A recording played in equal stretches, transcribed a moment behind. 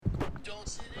don't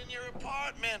sit in your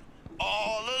apartment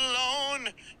all alone.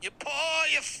 You poor,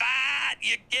 you fat,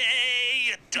 you gay,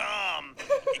 you dumb.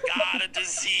 You got a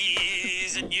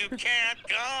disease and you can't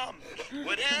come.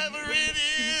 Whatever it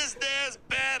is, there's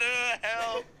better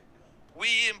help.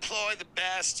 We employ the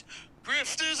best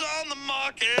grifters on the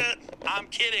market. I'm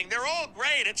kidding. They're all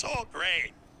great. It's all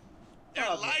great.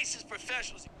 They're licensed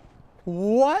professionals.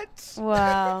 What?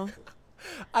 Wow.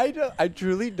 I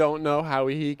truly don't know how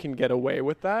he can get away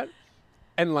with that.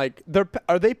 And like,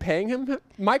 are they paying him?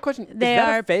 My question, is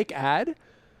that a fake ad?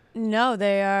 No,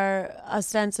 they are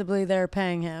ostensibly they're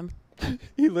paying him.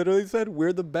 He literally said,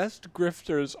 "We're the best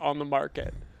grifters on the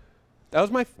market."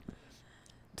 That was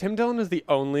Tim Dillon is the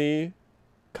only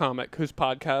comic whose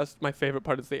podcast, my favorite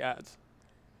part is the ads.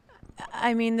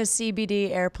 I mean, the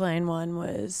CBD airplane one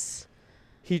was...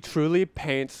 He truly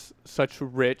paints such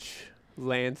rich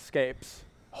landscapes,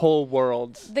 whole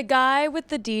worlds. The guy with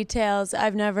the details,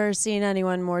 I've never seen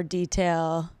anyone more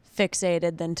detail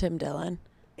fixated than Tim Dillon.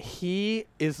 He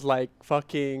is like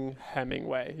fucking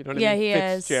Hemingway. You know what I mean? Yeah, he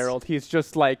is. Fitzgerald. He's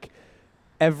just like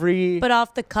every... But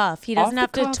off the cuff. He doesn't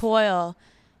have to toil.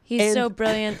 He's And- so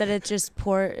brilliant that it just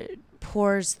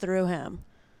pours through him.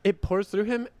 It pours through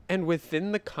him, and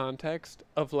within the context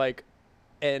of like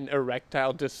an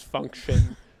erectile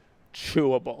dysfunction,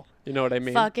 chewable. You know what I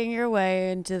mean? Fucking your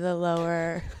way into the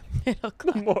lower middle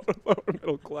class. Lower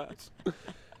middle class.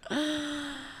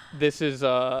 This is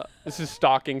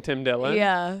stalking Tim Dillon.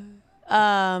 Yeah.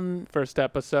 First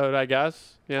episode, I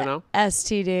guess. You know.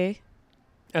 STD.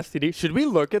 STD. Should we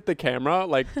look at the camera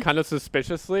like kind of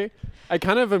suspiciously? I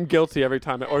kind of am guilty every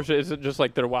time. Or is it just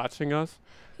like they're watching us?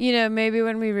 You know, maybe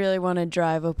when we really want to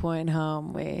drive a point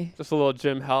home, we... Just a little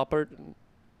Jim Halpert.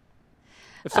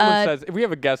 If someone says, if we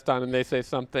have a guest on and they say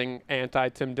something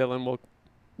anti-Tim Dillon, we'll,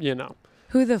 you know.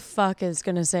 Who the fuck is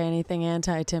going to say anything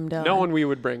anti-Tim Dillon? No one we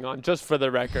would bring on, just for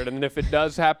the record. And if it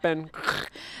does happen...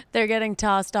 They're getting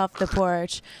tossed off the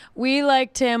porch. We,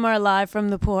 like Tim, are live from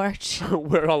the porch.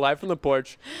 We're all live from the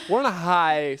porch. We're on a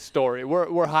high story.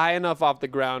 We're high enough off the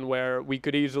ground where we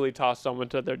could easily toss someone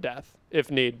to their death,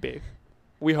 if need be.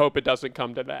 We hope it doesn't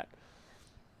come to that.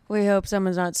 We hope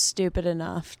someone's not stupid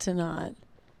enough to not.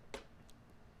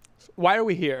 Why are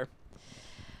we here?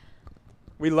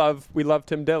 We love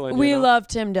Tim Dillon. We love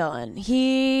Tim Dillon.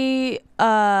 He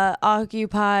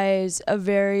occupies a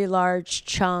very large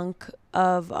chunk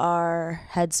of our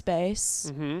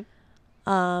headspace.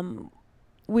 Mm-hmm.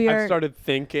 I've started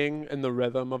thinking in the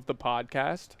rhythm of the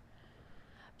podcast.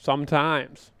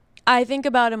 Sometimes. I think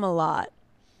about him a lot.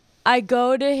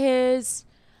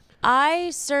 I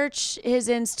search his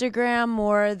Instagram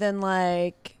more than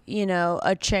like, you know,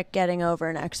 a chick getting over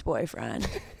an ex-boyfriend.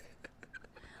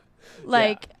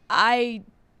 Like, yeah.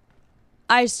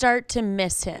 I start to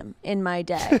miss him in my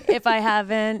day. If I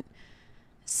haven't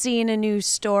seen a new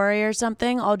story or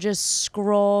something, I'll just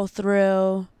scroll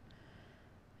through,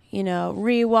 you know,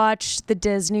 rewatch the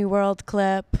Disney World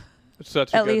clip.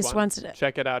 Such a at good least one. Once a day.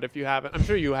 Check it out if you haven't. I'm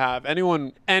sure you have.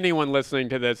 Anyone listening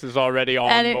to this is already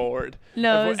on board.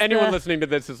 No, anyone listening to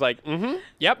this is like, mm-hmm,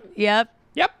 yep.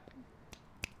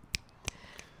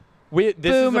 This Boomers.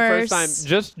 is the first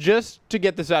time. Just to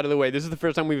get this out of the way, this is the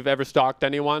first time we've ever stalked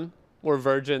anyone. We're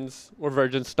virgins. We're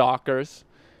virgin stalkers.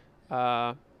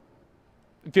 It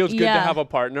feels good to have a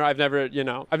partner. I've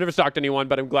never stalked anyone,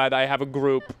 but I'm glad I have a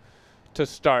group to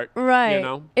start. Right. You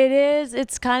know? It is.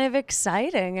 It's kind of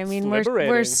exciting. I mean,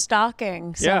 we're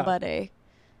stalking somebody.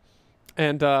 Yeah.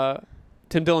 And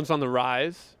Tim Dillon's on the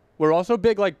rise. We're also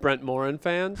big like Brent Morin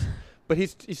fans, but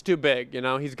he's too big, you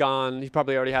know? He's gone. He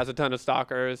probably already has a ton of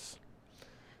stalkers.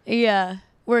 Yeah.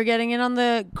 We're getting in on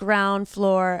the ground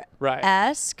floor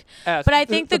esque. But I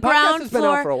think the ground has floor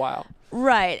been out for a while.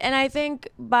 Right. And I think,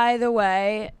 by the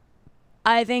way,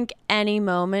 any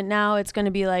moment now it's going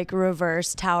to be like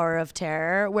reverse Tower of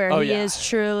Terror, where he is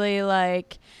truly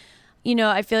like, you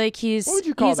know, I feel like he's... What would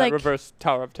you call that, like, reverse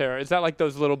Tower of Terror? Is that like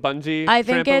those little bungee I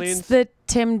think trampolines? It's the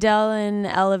Tim Dillon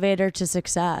elevator to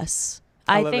success.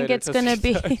 I think it's going to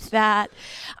be that.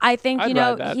 I think, you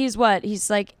know, he's what? He's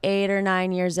like 8 or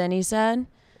 9 years in, he said.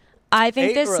 I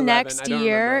think this next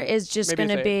year is just going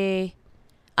to be...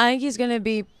 I think he's going to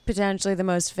be potentially the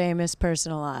most famous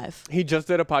person alive. He just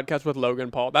did a podcast with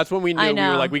Logan Paul. That's when we knew we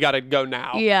were like, we got to go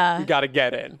now. Yeah. We got to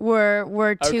get in.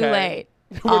 We're too late.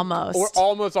 Almost. We're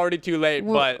almost already too late,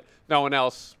 but no one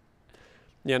else.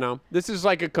 You know, this is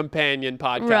like a companion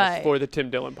podcast for the Tim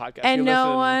Dillon podcast. And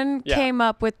no one came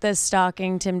up with the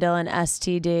stalking Tim Dillon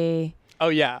STD. Oh,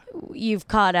 yeah. You've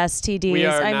caught STDs. We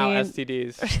are now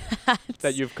STDs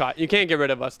that you've caught. You can't get rid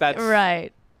of us. That's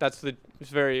right. That's the It's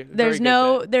very. There's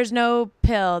no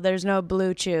pill. There's no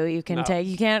Blue Chew you can take.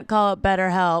 You can't call it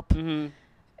BetterHelp. Mm-hmm.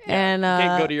 Yeah. And you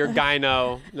can't go to your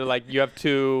gyno. They're like, you have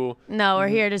to. No, we're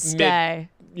here to stay.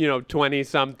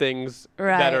 20-somethings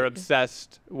that are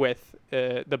obsessed with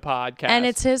the podcast. And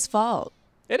it's his fault.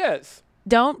 It is.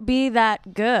 Don't be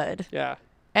that good. Yeah.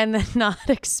 And then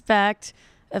not expect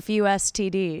a few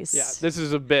STDs. Yeah, this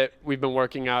is a bit we've been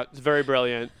working out. It's very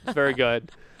brilliant. It's very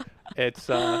good. It's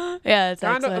it's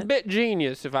kind of a bit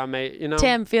genius, if I may.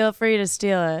 Tim, feel free to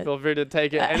steal it. Feel free to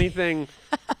take it. Anything.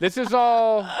 This is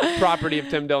all property of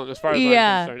Tim Dillon, as far as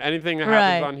I'm concerned. Anything that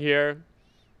happens on here,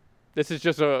 this is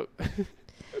just a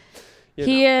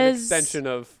an extension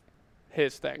of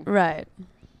his thing. Right.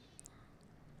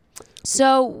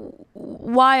 So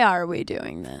why are we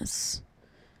doing this?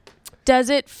 Does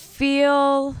it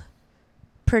feel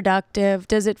productive?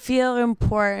 Does it feel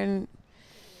important?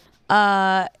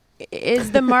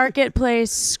 Is the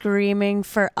marketplace screaming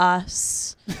for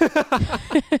us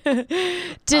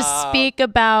to speak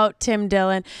about Tim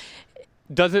Dillon?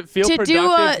 Does it feel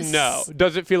productive? No.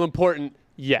 Does it feel important?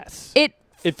 Yes. It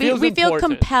feels we feel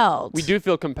compelled. We do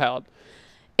feel compelled.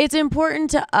 It's important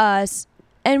to us,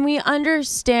 and we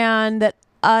understand that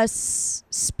us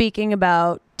speaking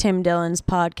about Tim Dillon's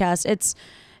podcast, it's,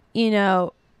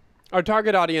 our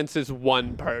target audience is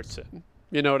one person.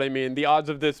 You know what I mean? The odds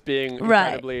of this being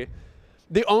incredibly... Right.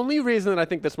 The only reason that I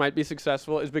think this might be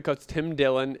successful is because Tim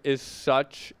Dillon is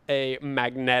such a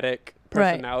magnetic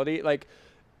personality. Right. Like,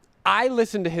 I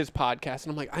listen to his podcast,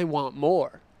 and I'm like, I want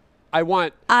more. I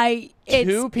want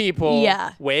two people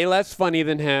way less funny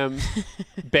than him,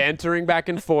 bantering back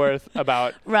and forth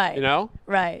about,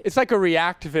 Right. It's like a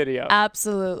react video.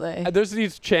 Absolutely. There's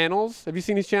these channels. Have you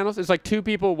seen these channels? It's like two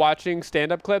people watching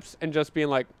stand-up clips and just being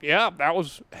like, yeah, that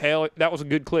was a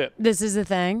good clip. This is a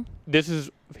thing. This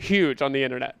is huge on the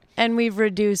internet. And we've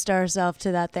reduced ourselves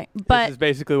to that thing. But this is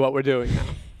basically what we're doing now.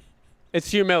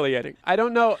 It's humiliating. I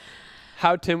don't know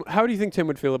how do you think Tim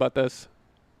would feel about this?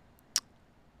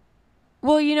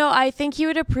 Well, I think he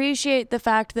would appreciate the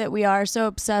fact that we are so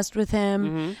obsessed with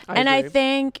him. Mm-hmm. I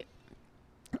think,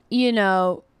 he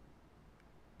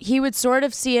would sort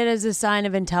of see it as a sign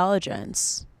of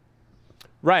intelligence.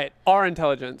 Right. Our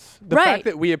intelligence. The fact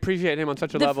that we appreciate him on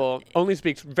such a level only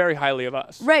speaks very highly of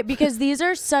us. Right. Because these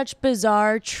are such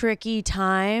bizarre, tricky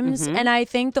times. Mm-hmm. And I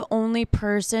think the only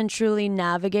person truly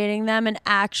navigating them and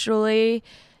actually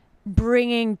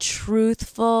bringing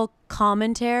truthful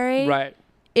commentary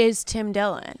is Tim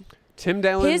Dillon. Tim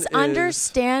Dillon his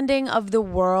understanding of the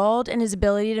world and his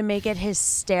ability to make it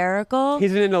hysterical.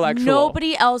 He's an intellectual.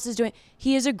 Nobody else is doing.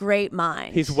 He is a great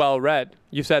mind. He's well read.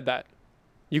 You said that.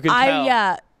 You can tell.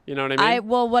 Yeah. You know what I mean?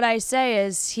 Well, what I say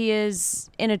is he is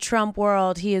in a Trump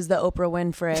world. He is the Oprah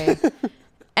Winfrey,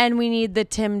 and we need the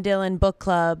Tim Dillon Book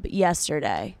Club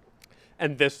yesterday.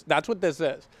 And that's what this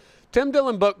is. Tim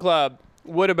Dillon Book Club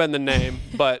would have been the name,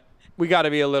 but we got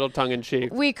to be a little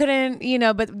tongue-in-cheek. We couldn't,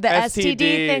 but the STD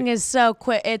thing is so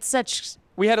quick. It's such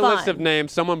We had a list of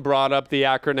names. Someone brought up the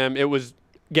acronym. It was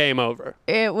game over.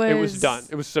 It was done.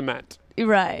 It was cement.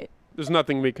 Right. There's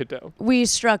nothing we could do. We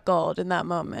struck gold in that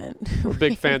moment. We're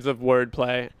big fans of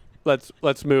wordplay.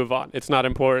 Let's move on. It's not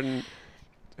important.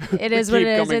 It is what it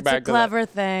is. It's a clever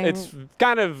thing. It's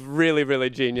kind of really, really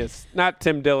genius. Not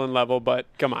Tim Dillon level, but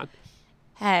come on.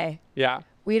 Hey. Yeah.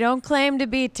 We don't claim to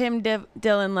be Tim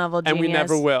Dillon level genius. And we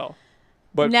never will.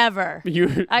 But never.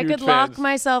 I could lock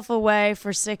myself away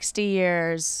for 60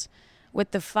 years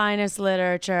with the finest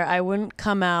literature. I wouldn't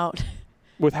come out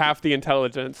with half the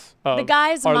intelligence of the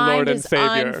guy's our mind Lord and is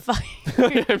Savior. On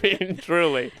fire. I mean,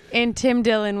 truly. In Tim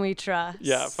Dillon we trust.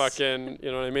 Yeah, fucking,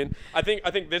 you know what I mean? I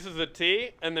think this is a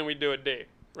T, and then we do a D,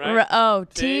 right?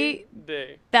 T,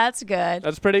 D. That's good.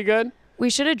 That's pretty good. We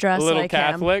should have dressed like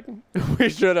Catholic. We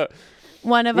should have.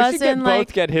 One of us in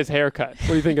both get his haircut. What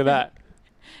do you think of that?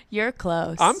 You're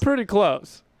close. I'm pretty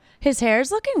close. His hair's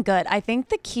looking good. I think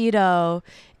the keto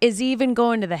is even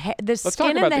going to the hair. The Let's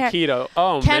skin talk about and the the keto.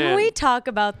 Oh, man. Can we talk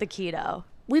about the keto?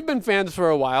 We've been fans for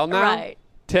a while now. Right.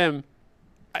 Tim,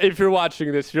 if you're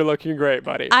watching this, you're looking great,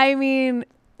 buddy. I mean,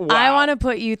 wow. I want to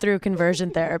put you through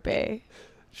conversion therapy.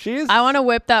 I want to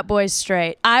whip that boy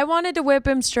straight. I wanted to whip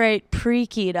him straight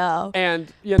pre-keto.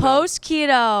 And,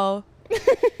 post-keto.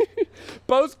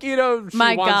 Post-keto, she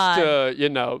wants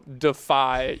to,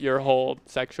 defy your whole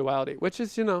sexuality, which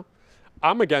is,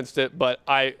 I'm against it, but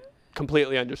I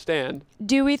completely understand.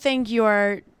 Do we think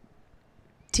you're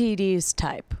TD's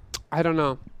type? I don't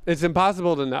know. It's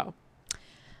impossible to know.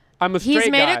 I'm a straight guy,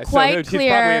 he's made it quite so clear.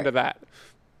 He's probably into that.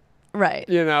 Right.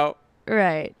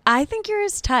 Right. I think you're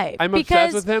his type. I'm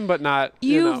obsessed with him, but not,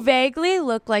 You vaguely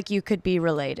look like you could be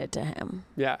related to him.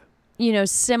 Yeah.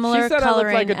 similar she said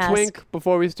coloring. I looked like a twink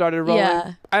before we started rolling.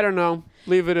 Yeah. I don't know.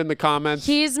 Leave it in the comments.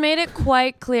 He's made it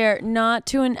quite clear, not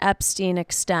to an Epstein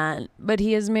extent, but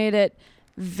he has made it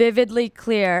vividly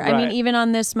clear. Right. I mean, even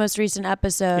on this most recent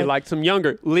episode. He likes them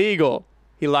younger. Legal.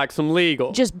 He likes them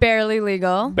legal. Just barely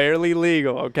legal. Barely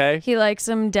legal, okay? He likes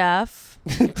them deaf.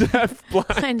 Deaf,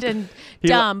 blind. And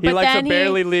dumb. He but likes then a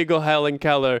barely legal Helen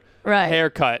Keller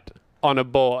haircut on a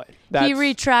boy. He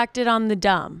retracted on the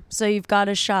dumb. So you've got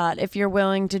a shot if you're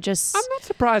willing to just I'm not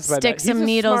surprised by that. stick some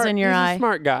needles in your eye. He's a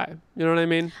smart guy. You know what I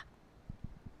mean?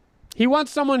 He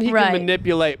wants someone he can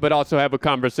manipulate but also have a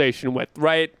conversation with,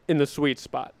 right in the sweet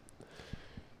spot.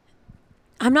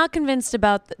 I'm not convinced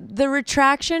about the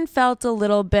retraction. Felt a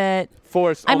little bit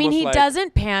forced. I mean, he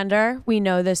doesn't pander. We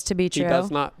know this to be true. He does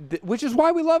not, which is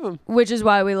why we love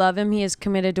him. He is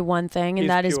committed to one thing, and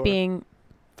that is being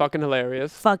fucking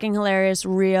hilarious.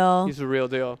 Real. He's a real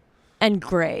deal. And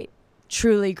great.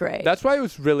 Truly great. That's why it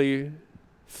was really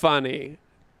funny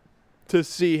to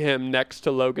see him next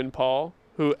to Logan Paul,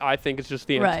 who I think is just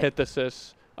the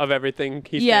antithesis of everything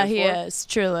he stands for. Yeah, he is.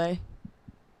 Truly.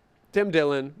 Tim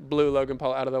Dillon blew Logan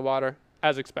Paul out of the water,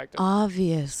 as expected.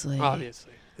 Obviously.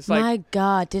 It's like, my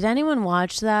God. Did anyone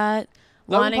watch that?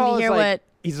 Logan Wanting Paul to hear what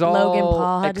he's all Logan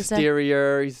Paul had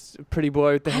exterior. To say? He's a pretty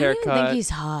boy with the haircut. I don't even think he's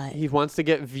hot. He wants to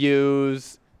get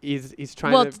views. He's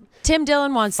trying to Tim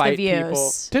Dillon wants the views.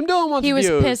 People. Tim Dillon wants views.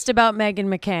 He was pissed about Meghan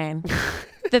McCain.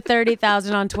 The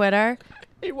 30,000 on Twitter.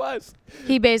 He was.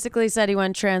 He basically said he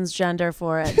went transgender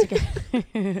for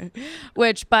it.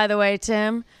 Which, by the way,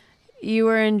 Tim, you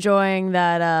were enjoying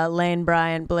that Lane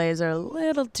Bryant blazer a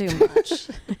little too much.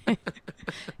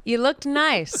 You looked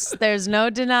nice. There's no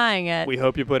denying it. We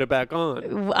hope you put it back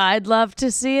on. I'd love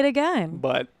to see it again.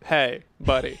 But, hey,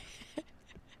 buddy.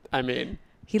 I mean...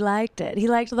 He liked it. He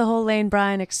liked the whole Lane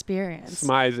Bryant experience.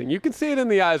 Smizing. You can see it in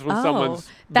the eyes when someone's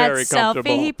very comfortable. That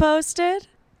selfie he posted?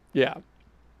 Yeah.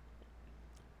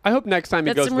 I hope next time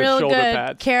he goes with shoulder pads. That's some real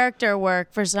good character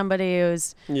work for somebody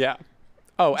who's... Yeah.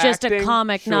 Oh, just acting? A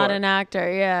comic, Sure. not an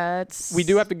actor. Yeah, it's... We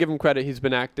do have to give him credit. He's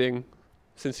been acting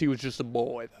since he was just a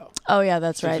boy, though. Oh, yeah,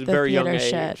 that's right. The very theater young age.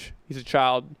 Shit. He's a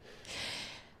child.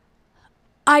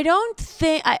 I don't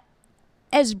think...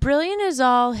 As brilliant as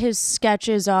all his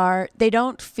sketches are, they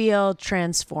don't feel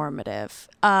transformative.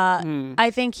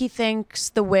 I think he thinks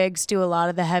the wigs do a lot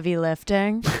of the heavy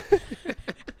lifting.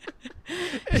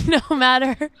 No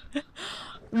matter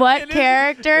what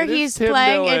character he's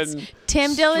playing, it's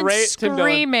Tim Dillon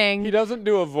screaming. He doesn't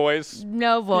do a voice.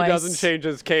 No voice. He doesn't change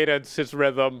his cadence, his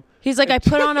rhythm. He's like, I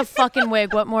put on a fucking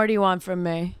wig. What more do you want from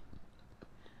me?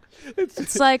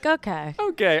 It's like, okay.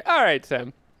 Okay. All right,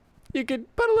 Tim. You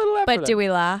could put a little effort But do we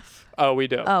laugh? Oh, we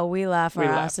do. Oh, we laugh our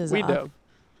asses off. We do.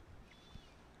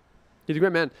 He's a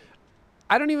great man.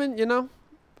 I don't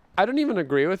even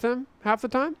agree with him half the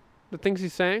time, the things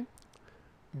he's saying,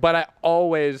 but I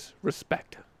always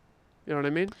respect him. You know what I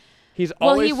mean? He's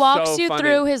always he walks so you funny.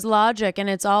 Through his logic, and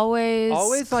it's always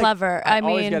clever. I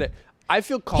always get it. I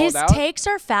feel called out. His takes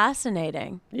are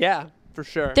fascinating. Yeah, for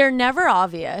sure. They're never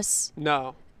obvious.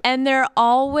 No. And they're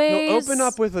always... He'll open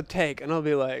up with a take, and I'll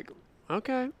be like,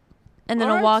 okay. And then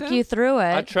I'll walk you through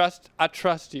it. I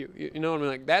trust you. You know what I mean?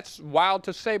 Like, that's wild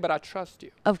to say, but I trust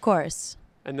you. Of course.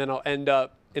 And then I'll end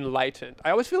up enlightened.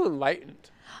 I always feel enlightened.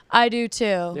 I do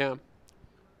too. Yeah.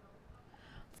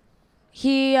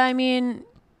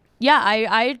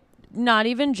 I not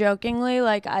even jokingly,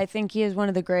 like, I think he is one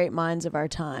of the great minds of our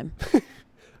time.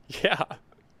 Yeah,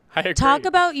 I agree. Talk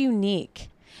about unique.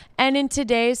 And in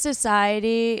today's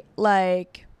society,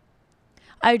 like,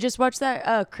 I just watched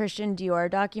that Christian Dior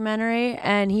documentary,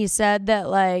 and he said that,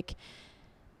 like,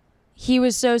 he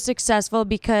was so successful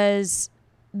because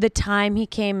the time he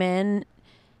came in,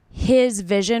 his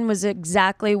vision was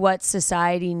exactly what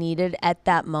society needed at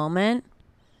that moment.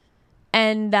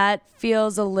 And that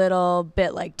feels a little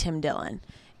bit like Tim Dillon.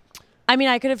 I mean,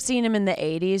 I could have seen him in the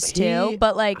 80s too,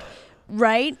 but like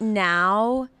right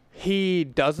now... He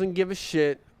doesn't give a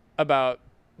shit about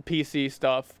PC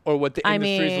stuff or what the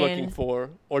industry's looking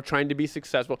for or trying to be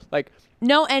successful. Like,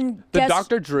 no, and the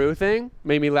Dr. Drew thing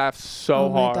made me laugh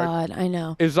so hard. Oh my God, I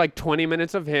know. It was like 20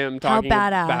 minutes of him talking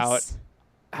about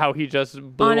how he just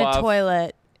blew on off. A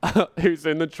toilet. He was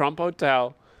in the Trump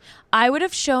Hotel. I would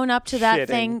have shown up to that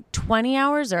thing 20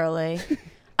 hours early.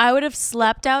 I would have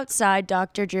slept outside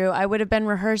Dr. Drew. I would have been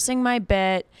rehearsing my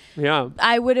bit. Yeah.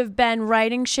 I would have been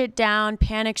writing shit down,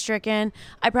 panic stricken.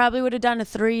 I probably would have done a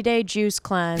 3-day juice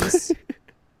cleanse.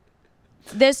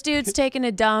 This dude's taking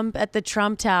a dump at the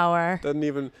Trump Tower. Doesn't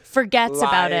even forgets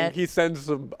about it. He sends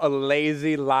a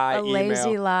lazy lie email.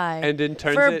 Lazy lie. And then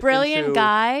turns for it a brilliant into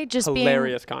guy, just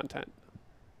hilarious content.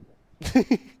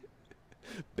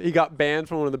 He got banned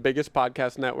from one of the biggest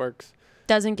podcast networks.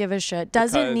 Doesn't give a shit.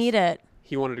 Doesn't need it.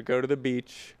 He wanted to go to the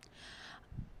beach.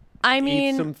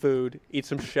 Eat some food, eat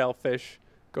some shellfish,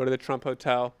 go to the Trump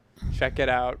Hotel, check it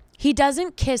out. He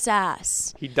doesn't kiss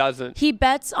ass. He doesn't. He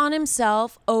bets on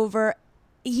himself over.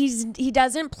 He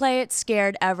doesn't play it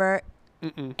scared ever.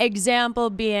 Mm-mm.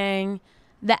 Example being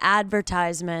the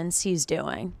advertisements he's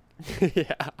doing.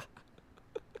 Yeah.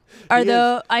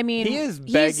 He is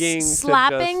begging he's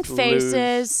slapping to just faces.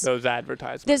 Lose those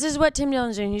advertisements. This is what Tim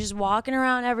Dillon's doing. He's just walking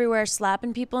around everywhere,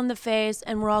 slapping people in the face,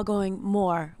 and we're all going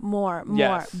more,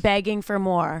 Yes. begging for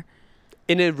more.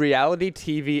 In a reality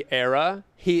TV era,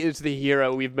 he is the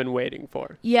hero we've been waiting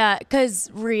for. Yeah, because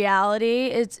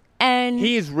reality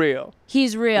he's real.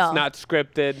 He's real. It's not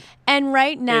scripted. And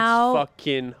right now, it's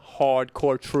fucking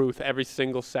hardcore truth every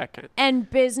single second. And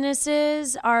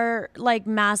businesses are like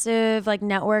massive, like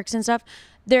networks and stuff.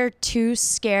 They're too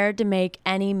scared to make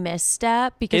any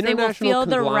misstep because they will feel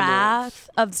the wrath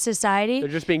of society. They're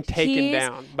just being taken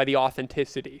down by the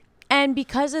authenticity. And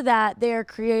because of that, they're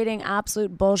creating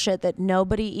absolute bullshit that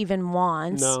nobody even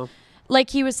wants. No.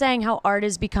 Like he was saying, how art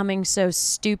is becoming so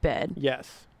stupid.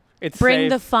 Yes. Bring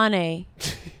the funny.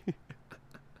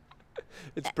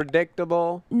 It's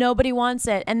predictable. Nobody wants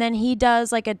it. And then he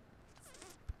does like a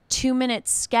 2-minute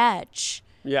sketch.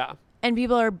 Yeah. And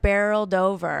people are barreled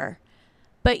over.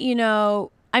 But,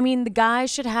 the guy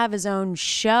should have his own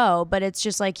show, but it's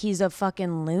just like he's a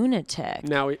fucking lunatic.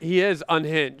 Now, he is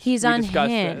unhinged. He's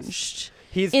unhinged.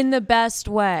 He's in the best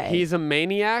way. He's a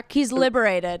maniac. He's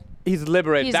liberated. He's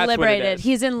liberated. That's liberated. What it is.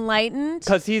 He's enlightened.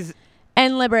 Because he's...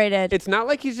 And liberated. It's not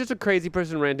like he's just a crazy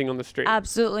person ranting on the street.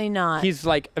 Absolutely not. He's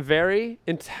like very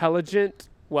intelligent,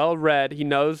 well-read. He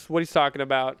knows what he's talking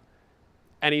about.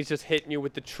 And he's just hitting you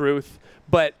with the truth.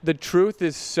 But the truth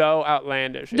is so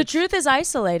outlandish. The truth is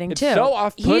isolating, too. It's so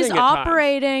off-putting He's at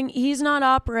operating. Times. He's not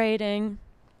operating.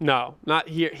 No, not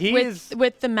here. He is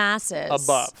with the masses.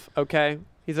 Above, okay?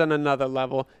 He's on another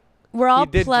level. We're all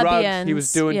plebeians. Drugs. He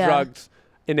was doing drugs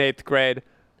in 8th grade.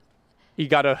 He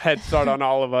got a head start on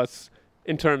all of us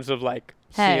in terms of like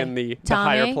seeing the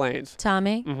higher planes.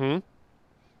 Tommy? Mm-hmm.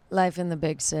 Life in the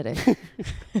big city.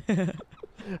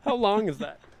 How long is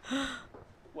that?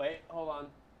 Wait, hold on.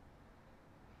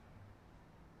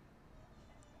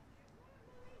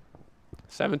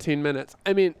 17 minutes.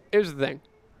 I mean, here's the thing.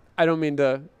 I don't mean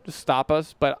to stop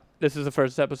us, but this is the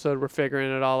first episode. We're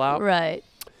figuring it all out. Right.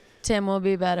 Tim will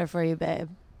be better for you, babe.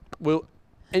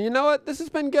 And you know what? This has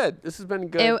been good.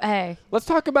 Hey. Let's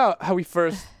talk about how we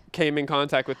first came in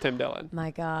contact with Tim Dillon.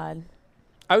 My God.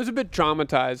 I was a bit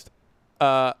traumatized.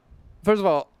 First of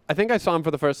all, I think I saw him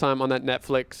for the first time on that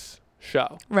Netflix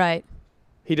show. Right.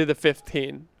 He did the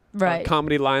 15. Right.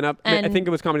 Comedy lineup. And I think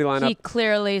it was comedy lineup. He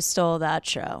clearly stole that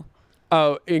show.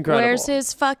 Oh, incredible. Where's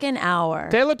his fucking hour?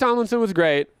 Taylor Tomlinson was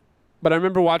great, but I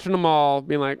remember watching them all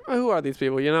being like, oh, who are these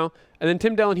people, And then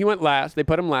Tim Dillon, he went last. They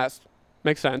put him last.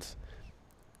 Makes sense.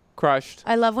 Crushed.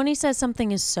 I love when he says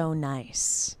something is so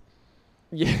nice.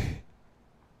 Yeah.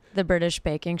 The British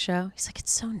baking show. He's like,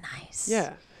 it's so nice.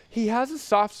 Yeah. He has a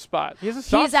soft spot. He has a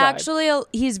soft He's side. actually,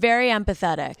 he's very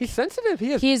empathetic. He's sensitive.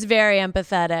 He is. He's very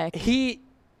empathetic.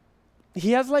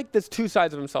 He has like this two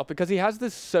sides of himself because he has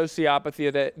this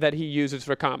sociopathy that he uses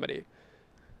for comedy.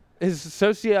 His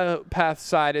sociopath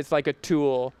side is like a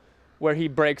tool where he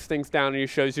breaks things down and he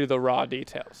shows you the raw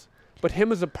details. But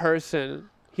him as a person,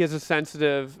 he has a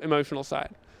sensitive, emotional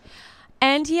side.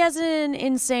 And he has an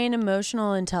insane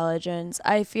emotional intelligence.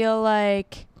 I feel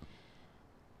like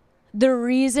the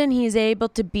reason he's able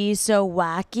to be so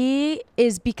wacky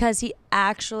is because he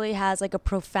actually has like a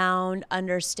profound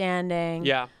understanding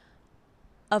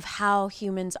of how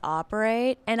humans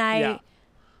operate. And I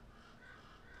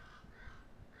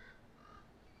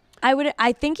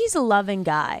think he's a loving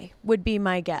guy, would be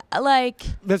my guess. Like,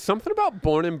 there's something about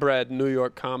born and bred New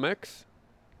York comics.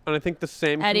 And I think the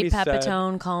same Eddie can be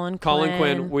Pepitone, said. Colin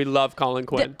Quinn. We love Colin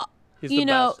Quinn. He's the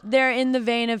best. They're in the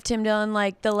vein of Tim Dillon,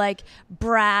 like the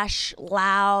brash,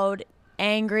 loud,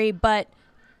 angry, but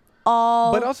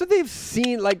also they've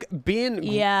seen like being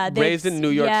raised in New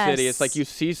York City. It's like you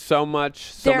see so many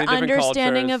different cultures. Their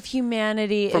understanding of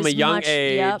humanity from is a young much,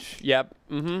 age. Yep.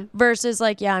 Mm-hmm. Versus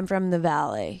I'm from the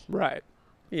Valley. Right.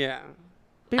 Yeah.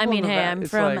 I'm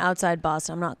from outside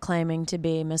Boston. I'm not claiming to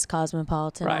be Miss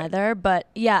Cosmopolitan either. But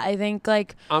yeah, I think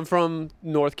I'm from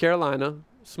North Carolina,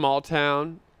 small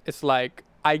town. It's like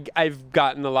I've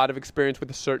gotten a lot of experience with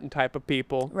a certain type of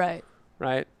people. Right.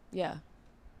 Right? Yeah.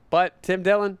 But Tim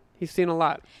Dillon, he's seen a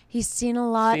lot. He's seen a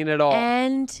lot. Seen it all.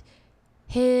 And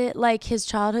his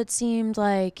childhood seemed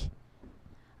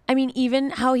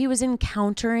even how he was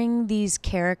encountering these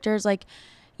characters,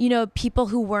 people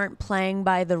who weren't playing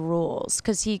by the rules,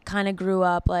 because he kind of grew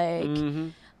up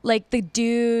like the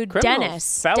dude,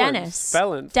 Criminals,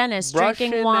 felons, Dennis brushing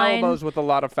drinking wine, elbows with a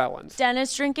lot of felons.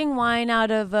 Dennis drinking wine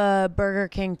out of a Burger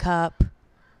King cup.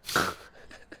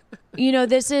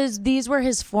 These were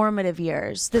his formative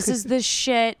years. This is the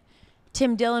shit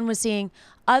Tim Dillon was seeing.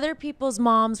 Other people's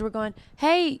moms were going,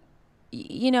 hey,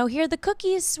 here are the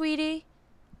cookies, sweetie.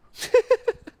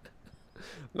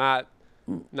 Not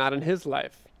in his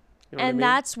life. You know and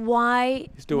that's why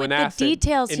he's doing with the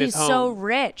details, he's so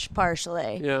rich,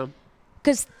 partially. Yeah.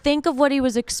 Because think of what he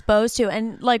was exposed to.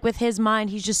 And like with his mind,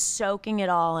 he's just soaking it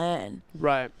all in.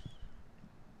 Right.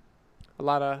 A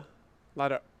lot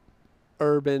of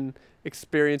urban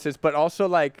experiences, but also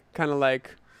kind of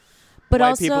like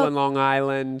white people in Long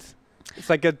Island. It's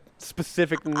like a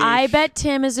specific niche. I bet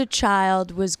Tim as a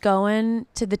child was going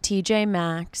to the TJ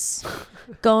Maxx,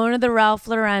 going to the Ralph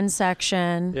Lauren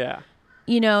section. Yeah.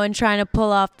 And trying to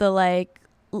pull off the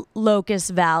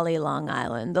Locust Valley, Long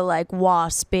Island, the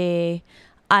waspy.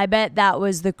 I bet that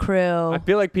was the crew. I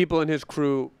feel like people in his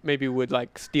crew maybe would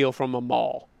steal from a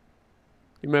mall.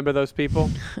 You remember those people?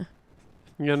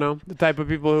 The type of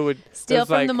people who would steal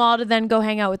from the mall to then go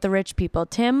hang out with the rich people.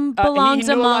 Tim belongs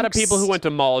he knew amongst a lot of people who went to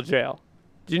mall jail.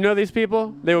 Do you know these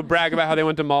people? They would brag about how they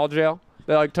went to mall jail.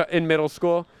 They're in middle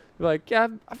school. They're like, yeah,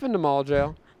 I've been to mall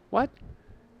jail. What?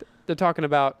 They're talking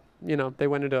about, they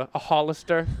went into a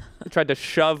Hollister. They tried to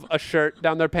shove a shirt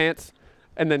down their pants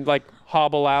and then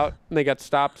hobble out, and they got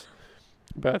stopped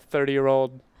by a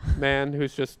 30-year-old man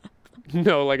who's just, a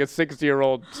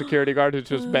 60-year-old security guard who's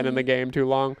just been in the game too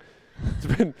long.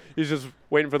 He's just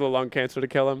waiting for the lung cancer to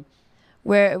kill him.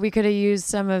 Where we could have used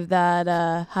some of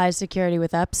that high security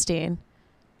with Epstein.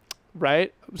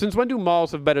 Right? Since when do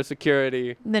malls have better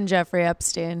security than Jeffrey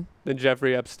Epstein and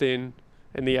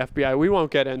the FBI? We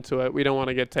won't get into it. We don't want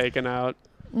to get taken out.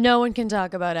 No one can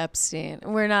talk about Epstein.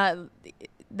 We're not.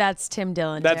 That's Tim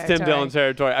Dillon territory. That's Tim Dillon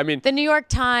territory. I mean, the New York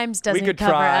Times doesn't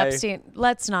cover Epstein.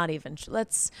 Let's not even.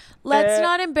 Let's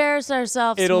not embarrass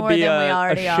ourselves more than we already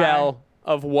are. It'll be a shell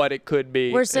of what it could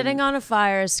be. We're sitting on a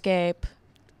fire escape.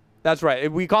 That's right.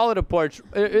 We call it a porch.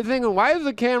 You're thinking, why is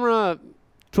the camera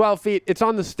 12 feet? It's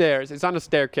on the stairs. It's on a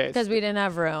staircase. Because we didn't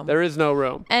have room. There is no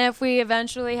room. And if we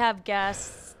eventually have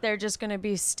guests, they're just going to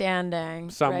be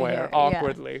standing somewhere right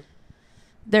awkwardly. Yeah.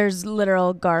 There's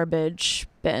literal garbage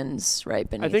bins right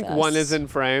beneath us. I think one is in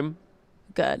frame.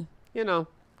 Good.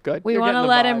 Good. We want to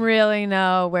let him really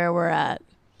know where we're at.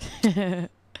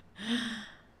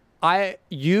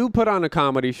 You put on a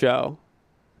comedy show.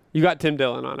 You got Tim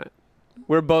Dillon on it.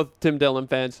 We're both Tim Dillon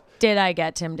fans. Did I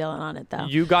get Tim Dillon on it, though?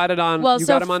 You got it on. Well, you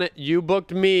got him on it. You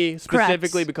booked me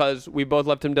specifically because we both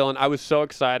love Tim Dillon. I was so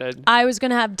excited. I was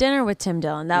going to have dinner with Tim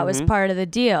Dillon. That was part of the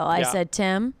deal. I said,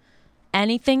 Tim,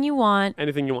 anything you want.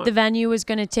 Anything you want. The venue was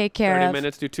going to take care 30 of. 30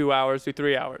 minutes, do 2 hours, do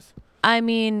 3 hours. I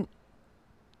mean,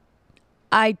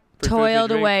 I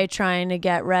toiled away trying to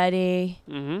get ready.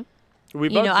 Mm-hmm. We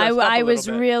both I was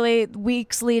really,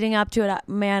 weeks leading up to it,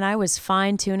 man, I was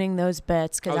fine-tuning those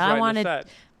bits because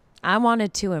I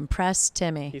wanted to impress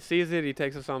Timmy. He sees it. He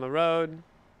takes us on the road.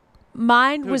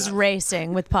 Mine was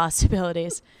racing with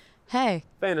possibilities. Hey.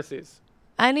 Fantasies.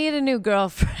 I need a new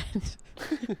girlfriend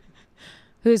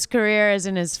whose career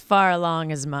isn't as far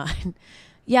along as mine.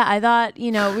 Yeah, I thought,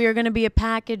 we were going to be a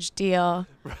package deal.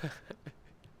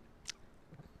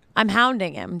 I'm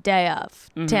hounding him day of.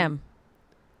 Mm-hmm. Tim.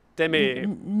 Timmy.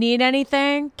 Need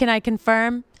anything? Can I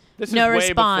confirm? This no is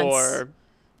response. Way before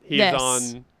he's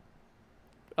on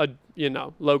a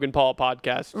Logan Paul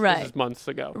podcast. Right. This is months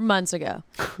ago.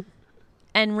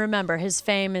 And remember, his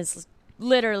fame is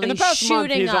literally in the past shooting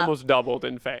month, he's up. almost doubled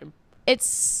in fame.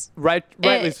 It's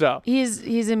rightly so.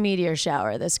 He's a meteor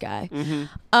shower, this guy.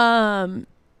 Mm-hmm.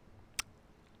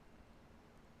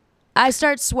 I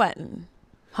start sweating.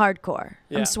 Hardcore.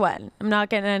 Yeah. I'm sweating. I'm not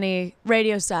getting any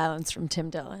radio silence from Tim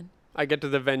Dillon. I get to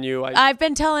the venue. I've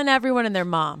been telling everyone and their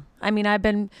mom. I mean, I've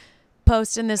been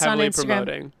posting this on Instagram.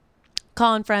 Promoting.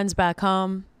 Calling friends back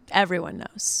home. Everyone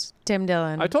knows. Tim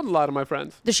Dillon. I told a lot of my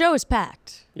friends. The show was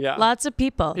packed. Yeah. Lots of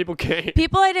people. People came.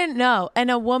 People I didn't know.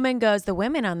 And a woman goes, the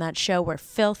women on that show were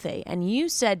filthy. And you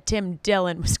said Tim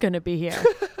Dillon was going to be here.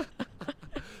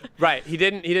 Right. He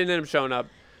didn't end up showing up.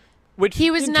 Which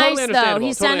he was nice, totally though.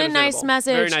 He sent a nice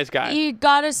message. Very nice guy. He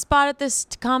got a spot at this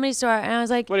comedy store, and I was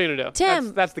like, what are you going to do?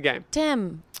 Tim. That's the game.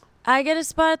 Tim, I get a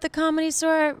spot at the comedy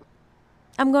store?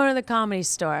 I'm going to the comedy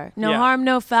store. No harm,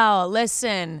 no foul.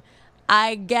 Listen,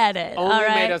 I get it. Only all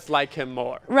right? made us like him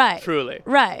more. Right. Truly.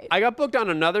 Right. I got booked on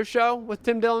another show with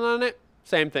Tim Dillon on it.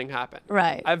 Same thing happened.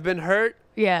 Right. I've been hurt.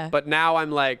 Yeah. But now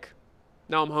I'm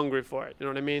hungry for it. You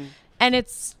know what I mean? And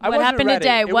it's what happened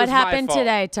today. What happened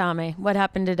today, Tommy? What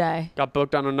happened today? Got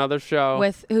booked on another show.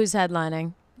 With who's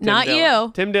headlining? Not Dillon.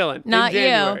 You. Tim Dillon. Not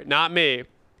you. Not me.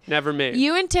 Never me.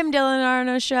 You and Tim Dillon are on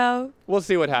a show. We'll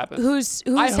see what happens. Who's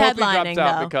I hope headlining he drops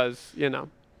out though? Because, you know.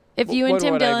 If you and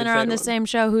Tim Dillon are on the same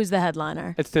show, who's the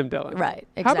headliner? It's Tim Dillon. Right,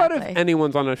 exactly. How about if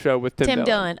anyone's on a show with Tim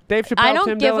Dillon? Dave Chappelle, I don't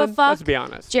Tim give Dillon? a fuck. Let's be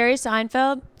honest. Jerry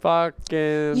Seinfeld?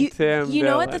 Fucking Tim Dillon. You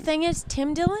know what the thing is?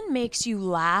 Tim Dillon makes you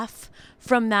laugh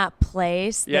from that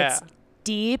place that's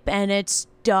deep and it's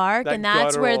dark, and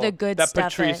that's where the good stuff is. That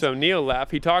Patrice O'Neill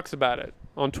laugh, he talks about it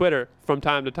on Twitter from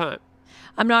time to time.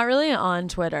 I'm not really on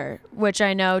Twitter, which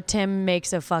I know Tim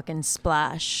makes a fucking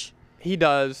splash. He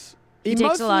does. He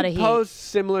takes a lot of heat. He posts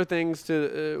similar things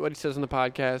to what he says on the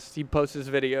podcast. He posts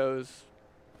his videos.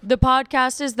 The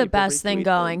podcast is the best thing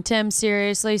going. Tim,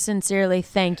 seriously, sincerely,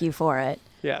 thank you for it.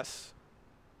 Yes.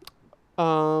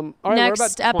 All right,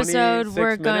 next episode,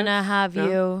 we're going to have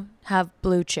you have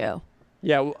Blue Chew.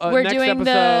 Yeah. We're next doing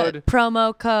episode, the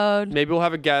promo code. Maybe we'll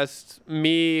have a guest,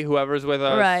 me, whoever's with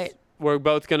us. Right. We're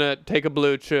both going to take a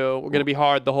Blue Chew. We're going to be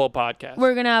hard the whole podcast.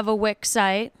 We're going to have a Wix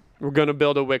site. We're going to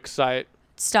build a Wix site.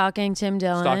 Stalking Tim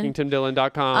Dillon.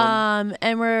 StalkingTimDillon.com.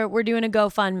 And we're doing a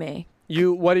GoFundMe.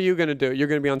 What are you gonna do? You're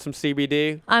gonna be on some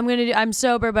CBD? I'm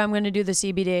sober, but I'm gonna do the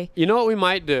CBD. You know what we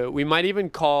might do? We might even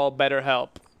call BetterHelp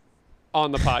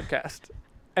on the podcast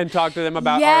and talk to them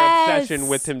about our obsession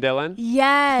with Tim Dillon.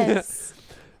 Yes.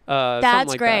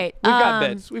 That's great.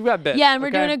 That. We've got bits. Yeah, and we're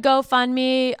doing a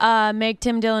GoFundMe, make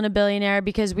Tim Dillon a billionaire,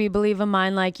 because we believe a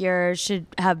mind like yours should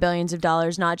have billions of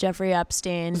dollars, not Jeffrey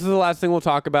Epstein. This is the last thing we'll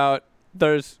talk about.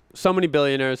 There's so many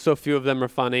billionaires, so few of them are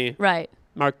funny. Right.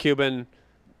 Mark Cuban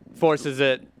forces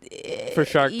it for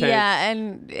Shark Tank. Yeah,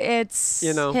 and it's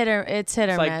hit or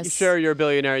miss. Sure, you're a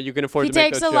billionaire, you can afford to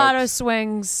make those jokes. He takes a lot of jokes.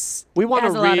 swings. We want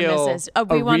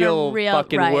a real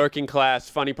fucking working class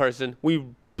funny person. We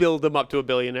build them up to a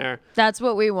billionaire. That's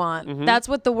what we want. Mm-hmm. That's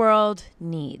what the world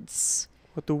needs.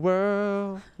 What the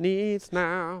world needs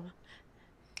now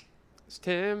is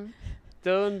Tim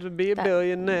Dillon to be a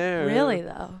billionaire. Really,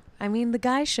 though. I mean, the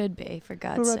guy should be, for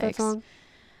God's sakes. Who wrote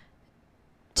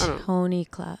that song? Tony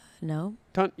Cloud. No?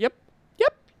 Yep.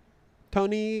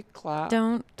 Tony Cloud.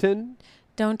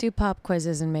 Don't do pop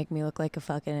quizzes and make me look like a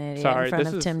fucking idiot in front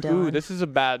of Tim Dillon. Ooh, this is a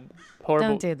bad, horrible.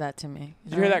 Don't do that to me.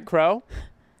 Did you hear that crow?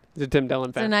 It's a Tim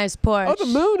Dillon fan. It's a nice Porsche. Oh,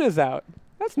 the moon is out.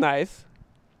 That's nice.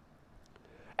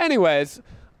 Anyways,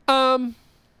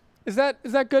 is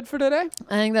that good for today?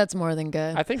 I think that's more than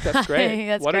good. I think that's great.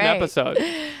 That's what great. An episode.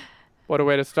 What a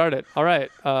way to start it. All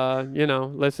right.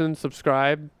 Listen,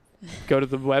 subscribe, go to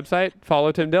the website,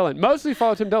 follow Tim Dillon. Mostly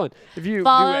follow Tim Dillon. If you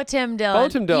follow Tim Dillon. Follow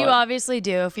Tim Dillon. You obviously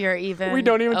do if you're even. We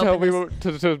don't even tell people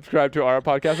to subscribe to our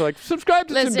podcast. We're like, subscribe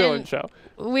to Tim Dillon Show.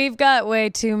 We've got way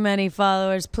too many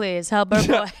followers. Please help our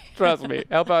boy. Trust me.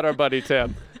 Help out our buddy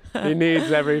Tim. He needs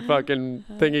every fucking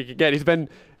thing he can get.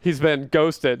 He's been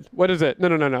ghosted. What is it?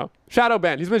 No. Shadow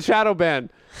banned. He's been shadow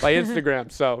banned by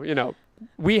Instagram. So,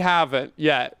 we haven't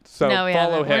yet. So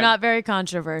follow him. We're not very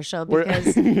controversial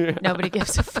because nobody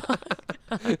gives a fuck.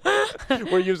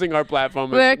 We're using our platform.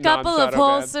 We're a couple of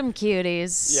wholesome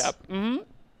cuties. Yep. Mm-hmm.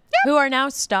 Who are now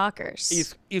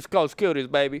stalkers. East Coast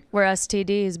cuties, baby. We're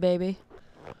STDs, baby.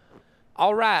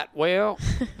 All right. Well,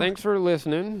 thanks for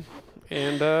listening.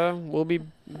 And we'll be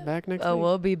back next week.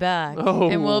 We'll be back.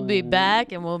 And we'll be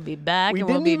back, and we'll be back, and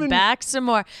we'll be back some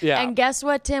more. Yeah. And guess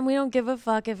what, Tim? We don't give a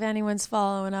fuck if anyone's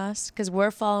following us, because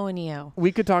we're following you.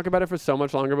 We could talk about it for so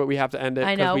much longer, but we have to end it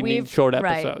because we need short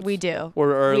episodes. Right, we do.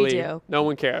 We're early. We do. No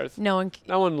one cares. No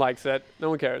one likes it.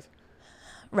 No one cares.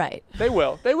 Right. They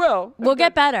will. We'll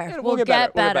get better. We'll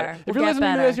get better. If you're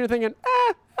listening to this, you're thinking,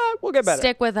 we'll get better.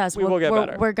 Stick with us. We'll get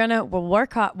better. We'll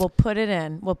work hard. We'll put it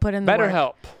in. We'll put in the better work.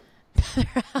 help.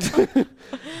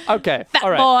 Okay. Fat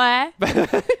all right.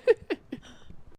 boy.